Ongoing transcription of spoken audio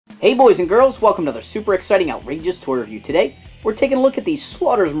Hey boys and girls, welcome to another super exciting, outrageous toy review. Today, we're taking a look at the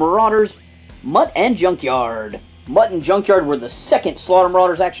Slaughter's Marauders, Mutt and Junkyard. Mutt and Junkyard were the second Slaughter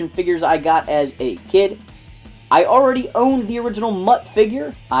Marauders action figures I got as a kid. I already owned the original Mutt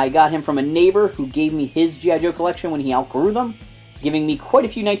figure. I got him from a neighbor who gave me his G.I. Joe collection when he outgrew them, giving me quite a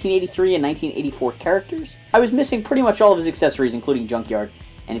few 1983 and 1984 characters. I was missing pretty much all of his accessories, including Junkyard.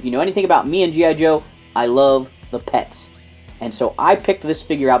 And if you know anything about me and G.I. Joe, I love the pets. And so I picked this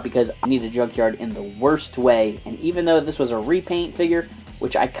figure out because I needed a Junkyard in the worst way. And even though this was a repaint figure,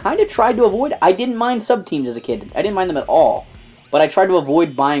 which I kind of tried to avoid, I didn't mind sub-teams as a kid. I didn't mind them at all. But I tried to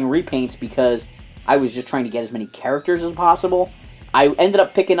avoid buying repaints because I was just trying to get as many characters as possible. I ended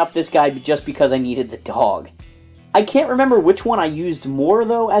up picking up this guy just because I needed the dog. I can't remember which one I used more,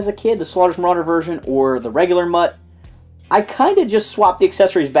 though, as a kid, the Slaughter's Marauder version or the regular Mutt. I kind of just swapped the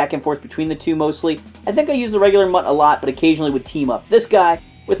accessories back and forth between the two mostly. I think I used the regular Mutt a lot, but occasionally would team up this guy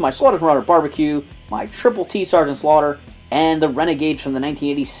with my Slaughter's Marauder Barbecue, my Triple T Sgt Slaughter, and the Renegades from the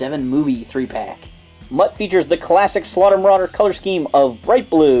 1987 movie 3-pack. Mutt features the classic Slaughter Marauder color scheme of bright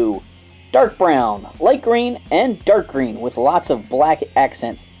blue, dark brown, light green, and dark green with lots of black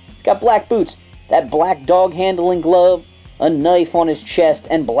accents. He's got black boots, that black dog handling glove, a knife on his chest,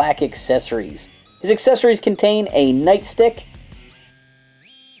 and black accessories. His accessories contain a nightstick,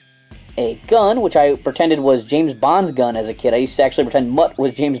 a gun, which I pretended was James Bond's gun as a kid. I used to actually pretend Mutt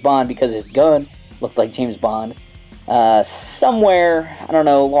was James Bond because his gun looked like James Bond. Somewhere, I don't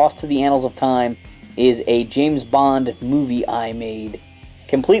know, lost to the annals of time, is a James Bond movie I made,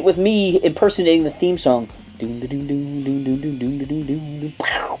 complete with me impersonating the theme song.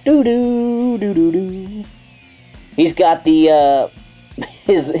 He's got the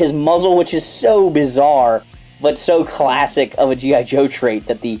his muzzle, which is so bizarre, but so classic of a G.I. Joe trait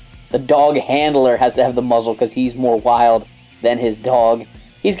that the dog handler has to have the muzzle because he's more wild than his dog.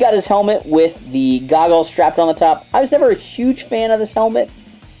 He's got his helmet with the goggles strapped on the top. I was never a huge fan of this helmet.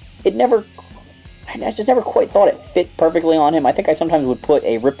 I just never quite thought it fit perfectly on him. I think I sometimes would put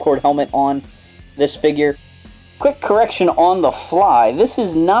a ripcord helmet on this figure. Quick correction on the fly. This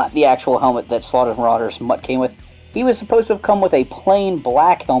is not the actual helmet that Slaughter's Marauders Mutt came with. He was supposed to have come with a plain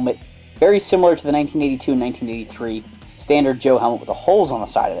black helmet, very similar to the 1982 and 1983 standard Joe helmet with the holes on the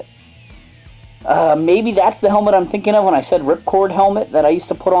side of it. Maybe that's the helmet I'm thinking of when I said ripcord helmet that I used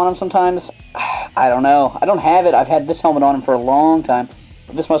to put on him sometimes. I don't know. I don't have it. I've had this helmet on him for a long time,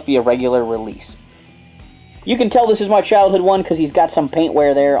 but this must be a regular release. You can tell this is my childhood one because he's got some paint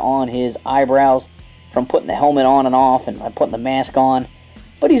wear there on his eyebrows from putting the helmet on and off and putting the mask on,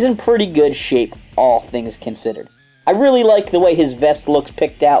 but he's in pretty good shape, all things considered. I really like the way his vest looks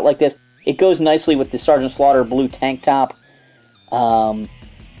picked out like this. It goes nicely with the Sgt Slaughter blue tank top.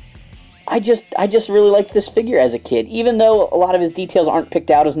 I just really liked this figure as a kid, even though a lot of his details aren't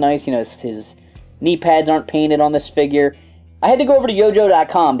picked out as nice. You know, his knee pads aren't painted on this figure. I had to go over to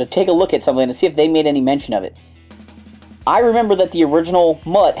yojo.com to take a look at something to see if they made any mention of it. I remember that the original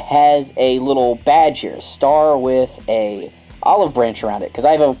Mutt has a little badge here, a star with a olive branch around it, because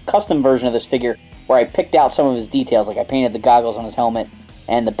I have a custom version of this figure where I picked out some of his details, like I painted the goggles on his helmet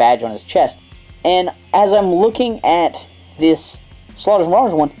and the badge on his chest. And as I'm looking at this Slaughter's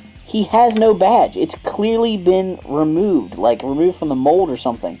Marauders one, he has no badge. It's clearly been removed, like removed from the mold or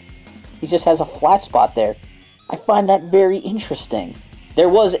something. He just has a flat spot there. I find that very interesting. There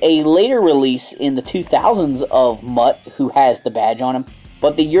was a later release in the 2000s of Mutt who has the badge on him,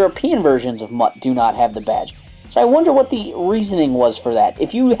 but the European versions of Mutt do not have the badge. So I wonder what the reasoning was for that.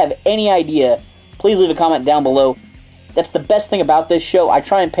 If you have any idea, please leave a comment down below. That's the best thing about this show. I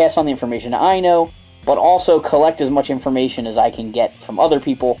try and pass on the information I know, but also collect as much information as I can get from other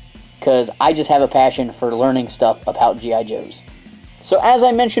people, because I just have a passion for learning stuff about G.I. Joes. So as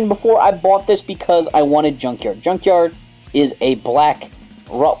I mentioned before, I bought this because I wanted Junkyard. Junkyard is a black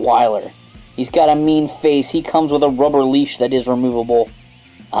Rottweiler. He's got a mean face. He comes with a rubber leash that is removable.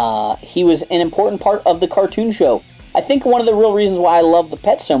 He was an important part of the cartoon show. I think one of the real reasons why I love the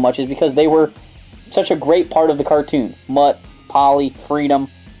pets so much is because they were such a great part of the cartoon. Mutt, Polly, Freedom,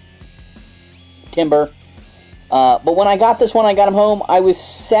 Timber. But when I got this one, I got him home, I was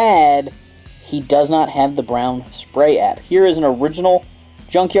sad he does not have the brown spray app. Here is an original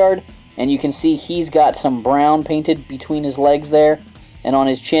Junkyard, and you can see he's got some brown painted between his legs there and on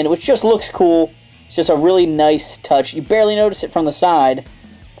his chin, which just looks cool. It's just a really nice touch. You barely notice it from the side.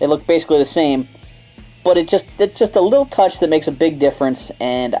 They look basically the same, but it's just a little touch that makes a big difference,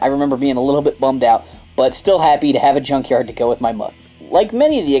 and I remember being a little bit bummed out, but still happy to have a Junkyard to go with my Mutt. Like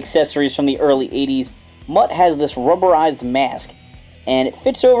many of the accessories from the early 80s, Mutt has this rubberized mask, and it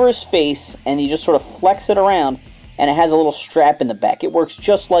fits over his face, and you just sort of flex it around, and it has a little strap in the back. It works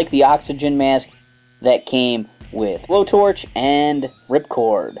just like the oxygen mask that came with blowtorch and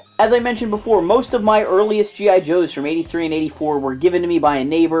ripcord. As I mentioned before, most of my earliest G.I. Joes from 83 and 84 were given to me by a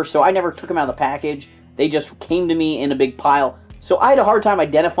neighbor, so I never took them out of the package. They just came to me in a big pile. So I had a hard time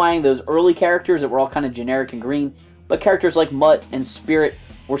identifying those early characters that were all kind of generic and green, but characters like Mutt and Spirit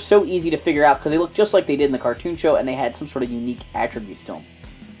were so easy to figure out because they looked just like they did in the cartoon show, and they had some sort of unique attributes to them.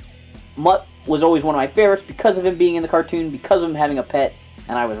 Mutt was always one of my favorites because of him being in the cartoon, because of him having a pet,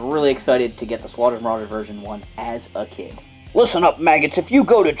 and I was really excited to get the Slaughter's Marauders version 1 as a kid. Listen up, maggots. If you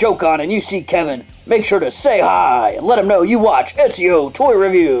go to JokeOn and you see Kevin, make sure to say hi and let him know you watch SEO Toy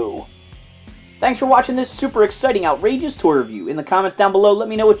Review. Thanks for watching this super exciting, outrageous toy review. In the comments down below, let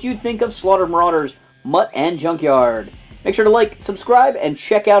me know what you think of Slaughter's Marauders, Mutt and Junkyard. Make sure to like, subscribe, and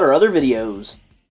check out our other videos.